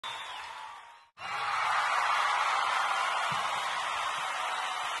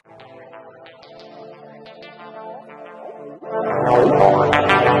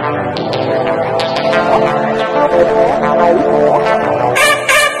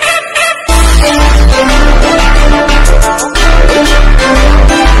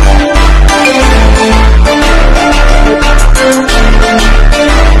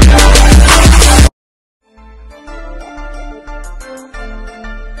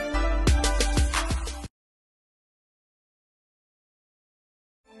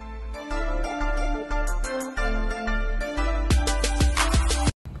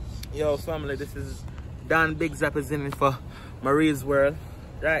Yo family, this is Don Biggs representing for Marie's World.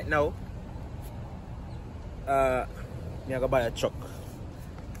 Right now, I gotta buy a truck.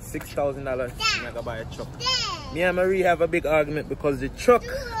 $6,000, I gotta buy a truck. Me and Marie have a big argument because the truck,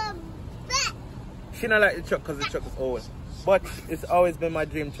 she don't like the truck because the truck is old. But it's always been my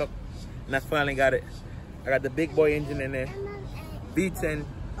dream truck and I finally got it. I got the big boy engine in there, V10,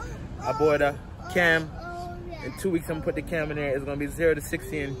 a border, cam. In 2 weeks, I'm gonna put the cam in there. It's gonna be 0 to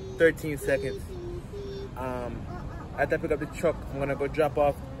 60 in 13 seconds. After I pick up the truck, I'm gonna go drop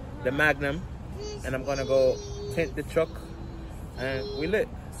off the Magnum and I'm gonna go tint the truck and we lit.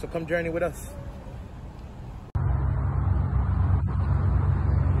 So come journey with us.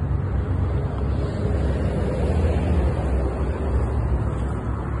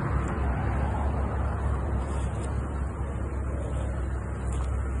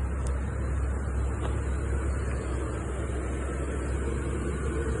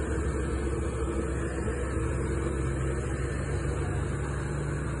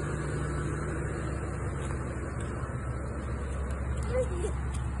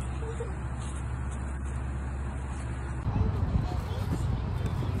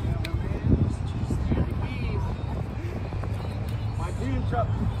 My dream truck.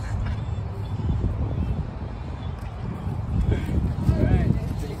 Alright,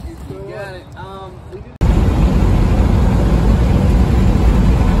 you got it.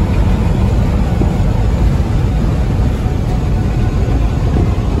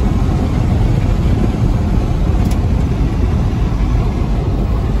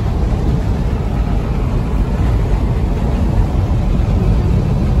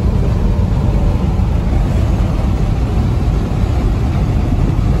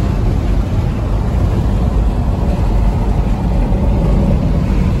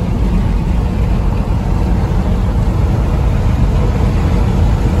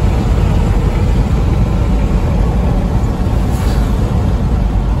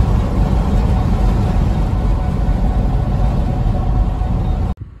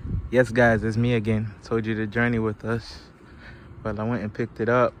 Yes guys, it's me again. Told you to journey with us. Well, I went and picked it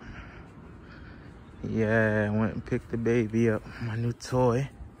up. Yeah, I went and picked the baby up. My new toy.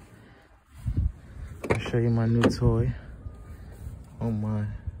 I'll show you my new toy. Oh my.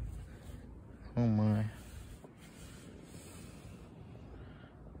 Oh my.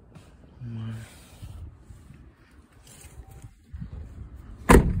 Oh my.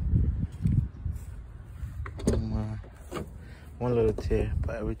 Oh my. One little tear,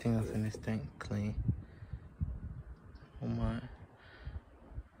 but everything else in this tank clean. Oh my.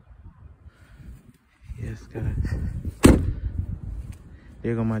 Yes, guys.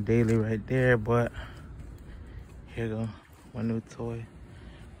 There go my daily right there, but here go my new toy.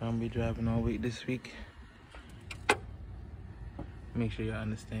 I'm gonna be driving all week this week. Make sure y'all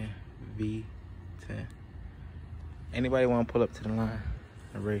understand. V10. Anybody wanna pull up to the line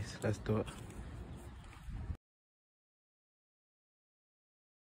and race? Let's do it.